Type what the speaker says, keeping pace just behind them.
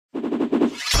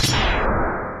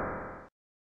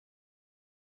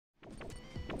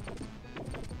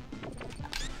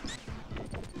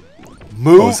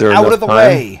Move out of the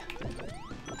way.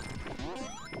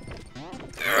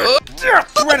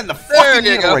 Right in the fucking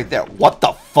needle right there. What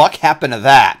the fuck happened to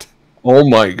that? Oh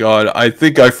my god, I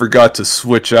think I forgot to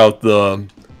switch out the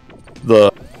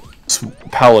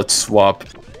palette swap.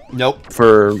 Nope.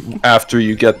 For after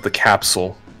you get the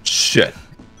capsule. Shit.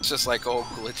 It's just like all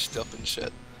glitched up and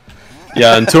shit.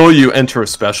 Yeah, until you enter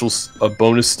a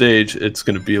bonus stage, it's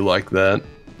gonna be like that.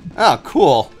 Oh,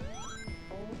 cool.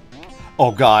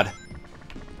 Oh god.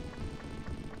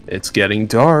 It's getting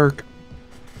dark.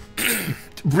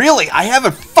 Really? I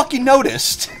haven't fucking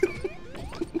noticed.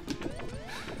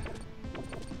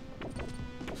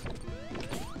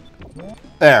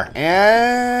 There.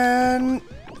 And...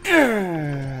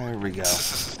 There we go.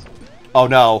 Oh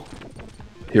no.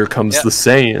 Here comes the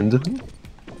sand.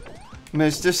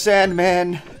 Mr.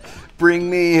 Sandman, bring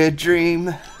me a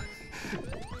dream.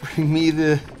 Bring me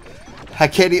the...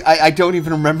 I don't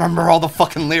even remember all the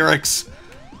fucking lyrics.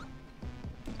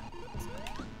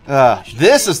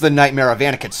 This is the nightmare of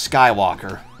Anakin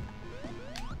Skywalker.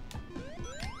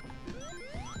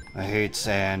 I hate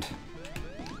sand.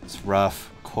 It's rough,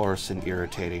 coarse, and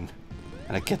irritating.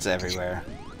 And it gets everywhere.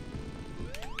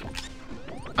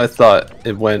 I thought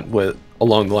it went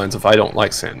along the lines of I don't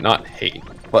like sand, not hate.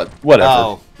 But whatever.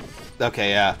 Oh, okay,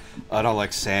 yeah. I don't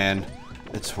like sand.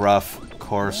 It's rough,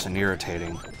 coarse, and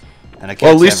irritating. And it gets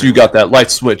well, at least everywhere. you got that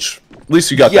light switch. At least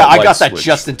you got that light switch. Yeah, I got that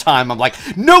just in time. I'm like,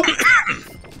 nope!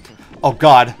 Oh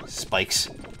god, spikes.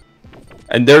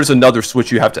 And there's another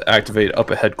switch you have to activate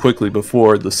up ahead quickly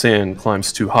before the sand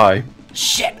climbs too high.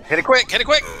 Shit! Hit it quick! Hit it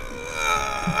quick!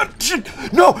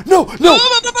 No! No! No!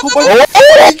 Oh,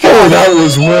 that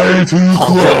was way too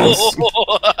close!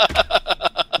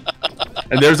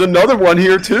 And there's another one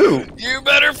here too! You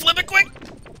better flip it quick!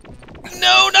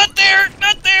 No, not there!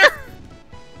 Not there!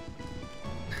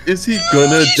 Is he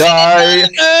gonna die?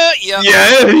 Yeah.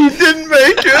 Yeah, he didn't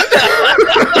make it!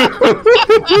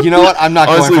 You know what? I'm not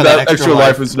Honestly, going for that extra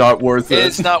life is not worth it.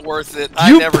 It's not worth it.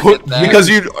 I never get that. Because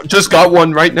you just got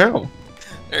one right now.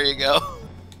 There you go.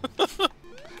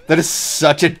 That is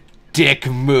such a dick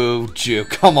move, Jew.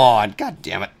 Come on. God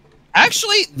damn it.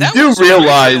 Actually, that you was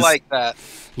realize really like that.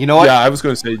 You know what? Yeah, I was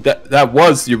going to say that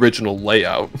was the original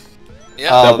layout. Yeah,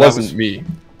 that wasn't me.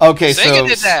 Okay, Sega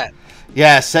did that.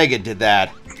 Yeah, Sega did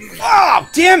that. Oh,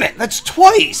 damn it! That's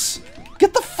twice.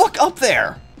 Get the fuck up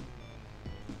there.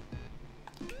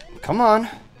 Come on.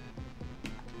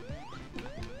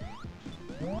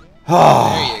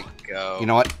 Oh. There you go. You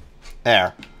know what?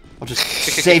 There. I'll just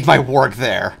save my work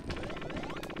there.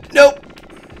 Nope.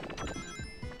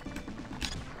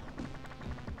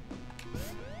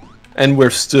 And we're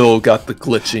still got the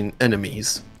glitching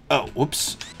enemies. Oh,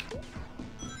 whoops.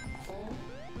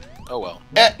 Oh well.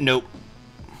 Nope.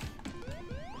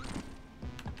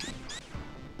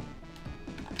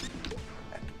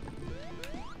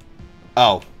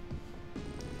 Oh.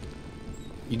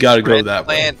 You gotta go Red that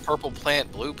plant, way. Purple plant,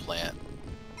 blue plant.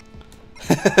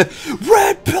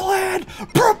 Red plant,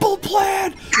 purple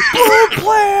plant, blue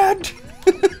plant.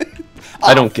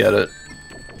 I don't get it.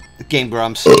 Game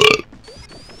Grumps.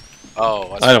 Oh,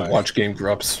 that's I don't right. watch Game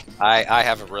Grumps. I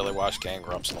haven't really watched Game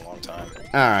Grumps in a long time.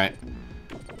 All right.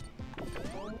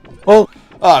 Well,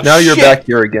 now you're shit. back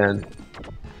here again.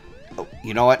 Oh,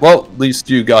 you know what? Well, at least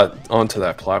you got onto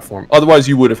that platform. Otherwise,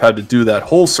 you would have had to do that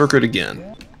whole circuit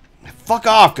again. Fuck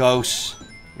off, Ghost.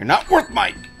 You're not worth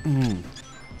my...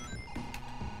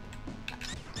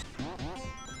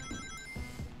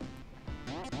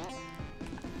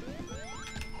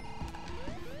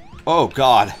 Oh,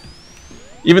 God.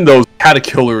 Even though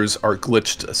caterpillars are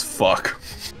glitched as fuck.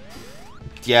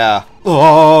 Yeah.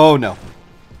 Oh, no.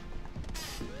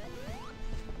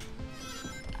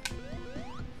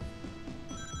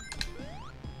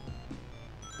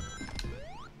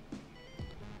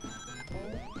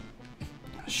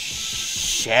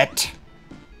 Shit.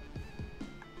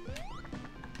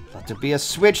 Let there be a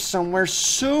switch somewhere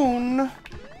soon.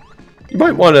 You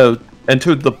might want to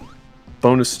enter the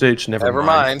bonus stage. Never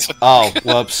mind. Oh,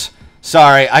 whoops.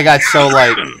 Sorry, I got so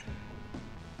like...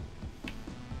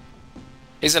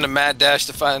 He's in a mad dash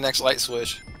to find the next light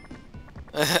switch.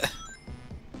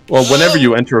 Well, whenever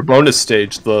you enter a bonus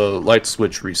stage, the light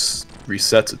switch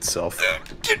resets itself.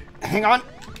 Hang on.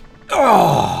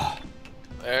 Oh.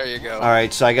 There you go.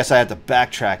 Alright, so I guess I have to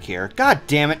backtrack here. God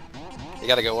damn it. You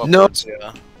gotta go No. upwards,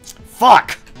 yeah.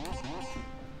 Fuck!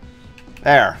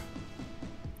 There.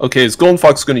 Okay, is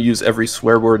GoldenFox going to use every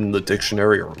swear word in the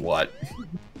dictionary or what?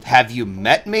 Have you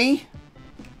met me?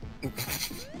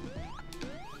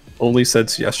 Only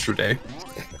since yesterday.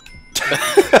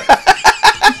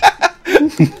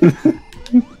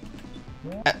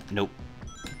 Nope.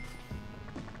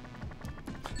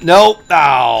 Nope.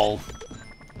 Oh.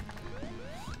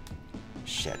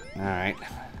 Shit. All right.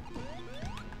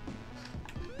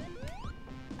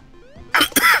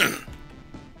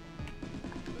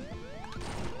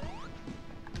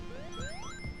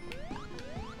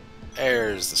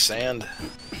 There's the sand.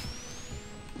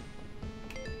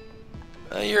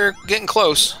 You're getting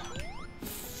close.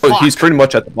 Oh, he's pretty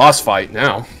much at the boss fight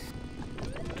now.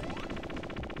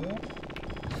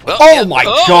 Well, Oh yeah. my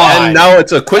Oh, god! And now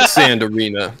it's a quicksand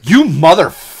arena. You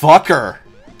motherfucker!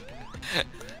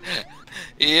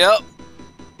 Yep.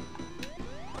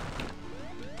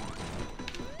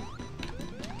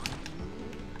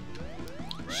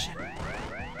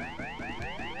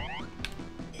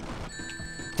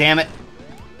 Damn it!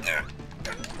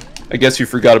 I guess you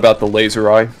forgot about the laser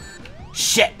eye.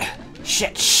 Shit!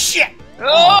 Shit! Shit!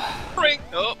 Oh, ring.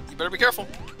 Oh, you better be careful.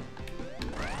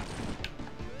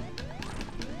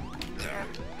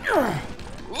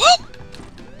 Whoop!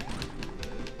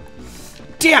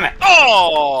 Damn it!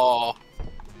 Oh!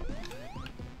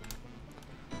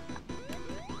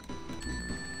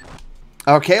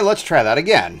 Okay, let's try that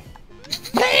again.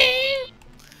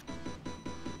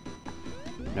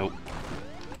 Nope.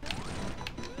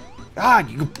 God,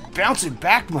 you can bounce it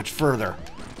back much further.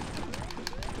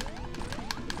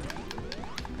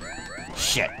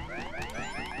 Shit.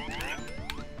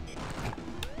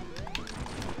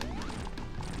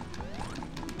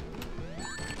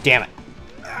 Damn it.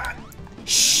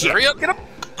 Shit. Hurry up, get up!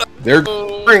 They're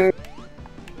ring.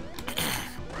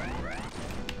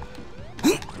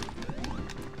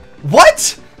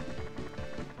 What?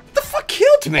 The fuck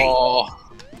killed me? Oh.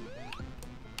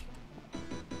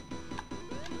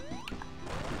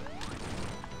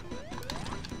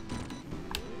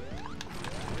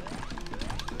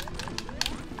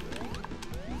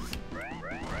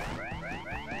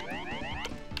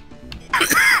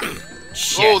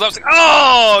 Shit. Oh, that was.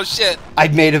 Oh, shit! I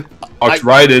made a. Walked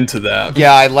right into that.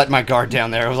 Yeah, I let my guard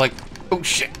down there. I was like, oh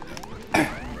shit.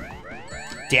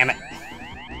 Damn it.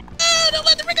 Don't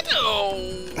let the ring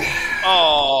go!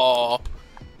 Oh.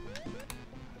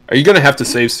 Are you gonna have to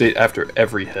save state after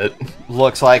every hit?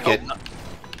 Looks like it.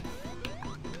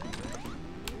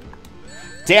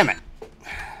 Damn it.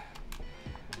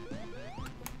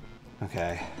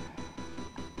 Okay.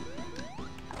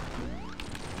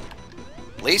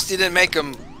 At least you didn't make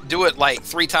him do it like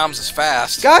 3 times as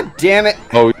fast. God damn it.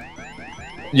 Oh,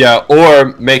 yeah,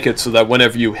 or make it so that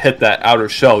whenever you hit that outer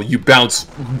shell, you bounce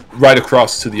right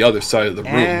across to the other side of the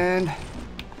room. And...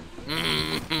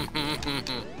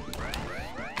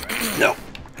 no.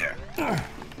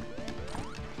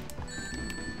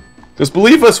 Because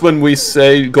believe us when we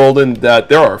say, Golden, that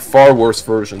there are far worse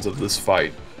versions of this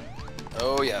fight.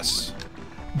 Oh, yes.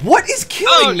 What is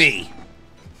killing me?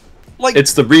 Like...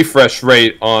 It's the refresh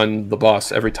rate on the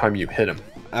boss every time you hit him.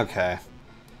 Okay.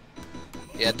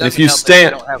 Yeah, it doesn't If you help that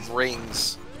stand- you don't have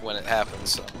rings when it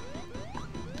happens, so.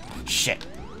 Shit.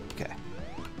 Okay.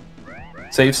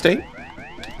 Save state?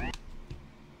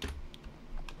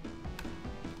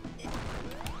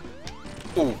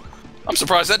 Ooh. I'm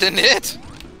surprised that didn't hit.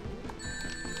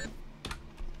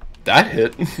 That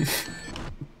hit.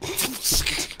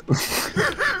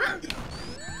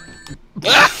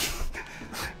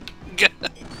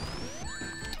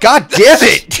 God damn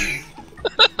it!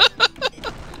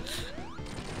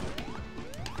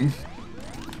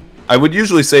 I would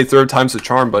usually say 3rd time's the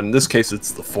charm, but in this case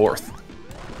it's the 4th.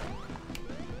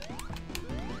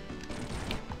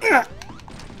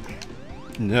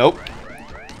 Nope.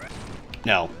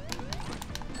 No.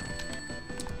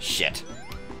 Shit.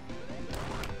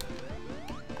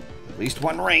 At least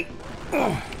one ring.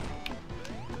 Ugh.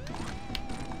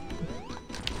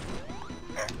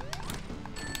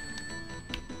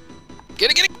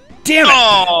 Get it! Damn it!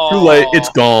 Oh! Too late, it's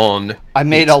gone. I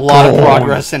made a lot of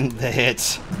progress in the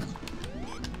hits.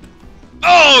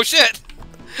 Oh, shit!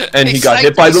 And he Hey, got Psych,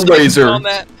 hit by the you swing laser. on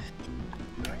that.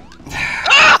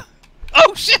 Ah!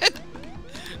 Oh, shit!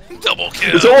 Double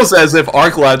kill. It's almost as if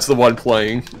Arclad's the one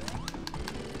playing.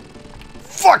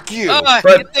 Fuck you! Ah,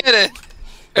 But- you did it!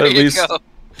 There At you least, go.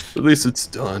 at least it's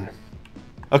done.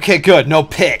 Okay, good. No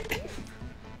pit.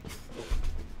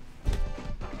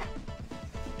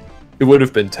 It would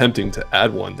have been tempting to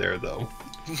add one there, though.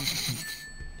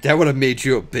 That would have made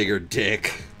you a bigger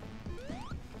dick.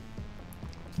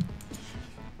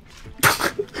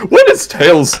 What does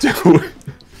Tails do?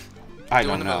 I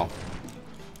don't know.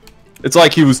 It's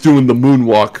like he was doing the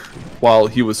moonwalk while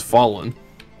he was falling.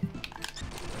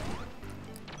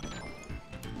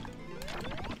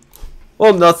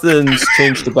 Well, nothing's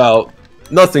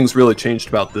really changed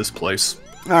about this place.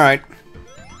 Alright.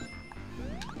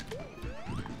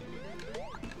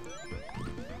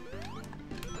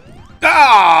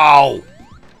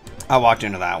 I walked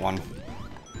into that one.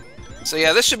 So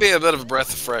yeah, this should be a bit of a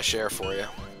breath of fresh air for you.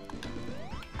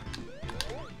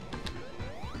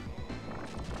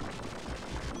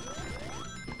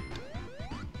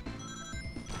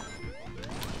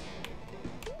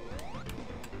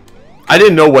 I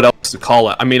didn't know what else to call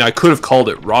it. I mean, I could have called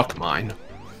it Rock Mine.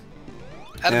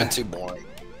 That'd have been too boring.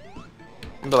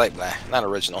 I'd be like, nah, not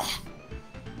original.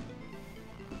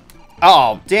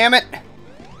 Oh, damn it!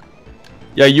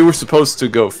 Yeah, you were supposed to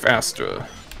go faster.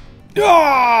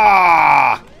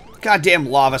 Ah! Goddamn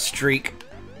lava streak.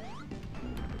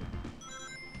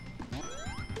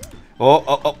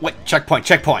 Oh, wait, checkpoint,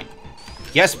 checkpoint.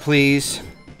 Yes, please.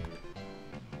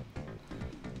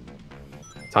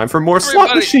 Time for more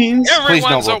slot machines. Please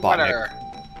no Everyone's a Robotnik. winner.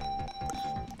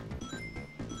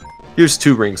 Here's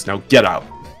 2 rings now. Get out.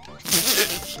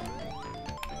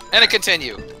 And a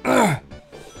continue.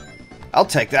 I'll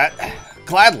take that.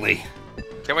 Gladly.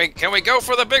 Can we go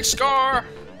for the big score?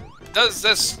 Does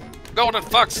this Golden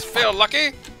Fox feel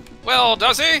lucky? Well,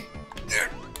 does he?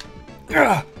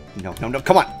 No,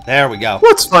 come on. There we go.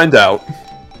 Let's find out.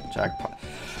 Jackpot.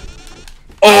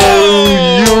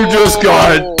 Oh, you just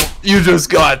got spiked. You just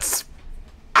got spiked.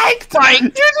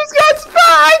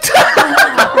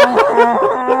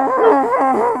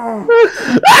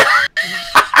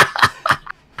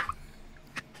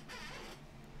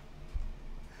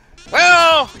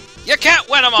 Well, you can't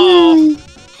win them all.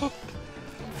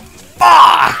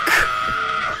 Fuck!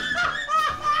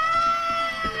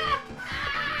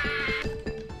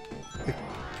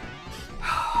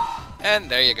 And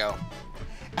there you go.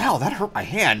 Ow, that hurt my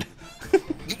hand.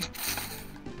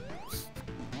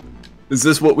 Is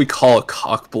this what we call a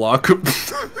cock block?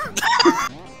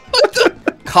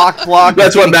 Cock block.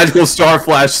 That's what Magical Star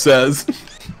Flash says.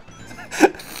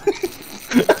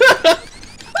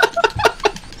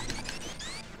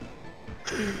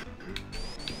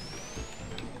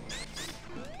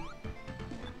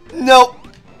 Nope.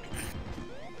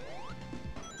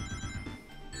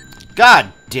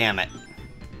 God damn it.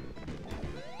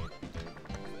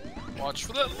 Watch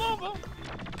for that lava.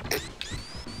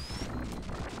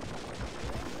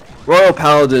 Royal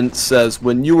Paladin says,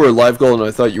 when you were Live Golden,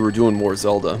 I thought you were doing more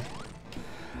Zelda.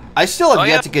 I still have Oh,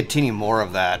 yet yeah. to continue more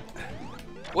of that.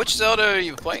 Which Zelda are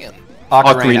you playing?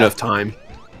 Ocarina of Time.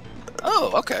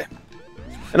 Oh, okay.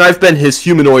 And I've been his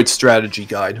humanoid strategy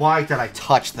guide. Why did I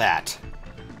touch that?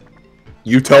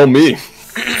 You tell me.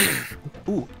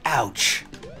 Ooh, ouch.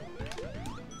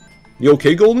 You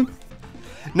okay, Golden?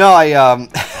 No, I,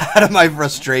 out of my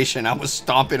frustration, I was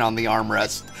stomping on the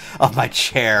armrest of my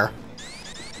chair.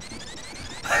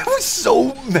 I was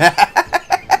so mad.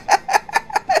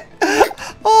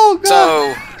 Oh, God.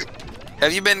 So,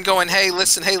 have you been going, hey,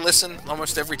 listen,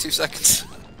 almost every 2 seconds?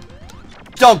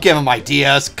 Don't give him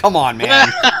ideas. Come on,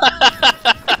 man.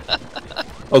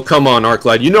 Oh, come on,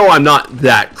 Arclight. You know I'm not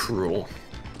that cruel.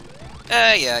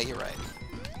 Yeah, you're right.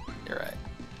 You're right.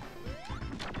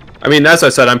 I mean, as I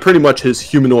said, I'm pretty much his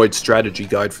humanoid strategy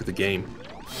guide for the game.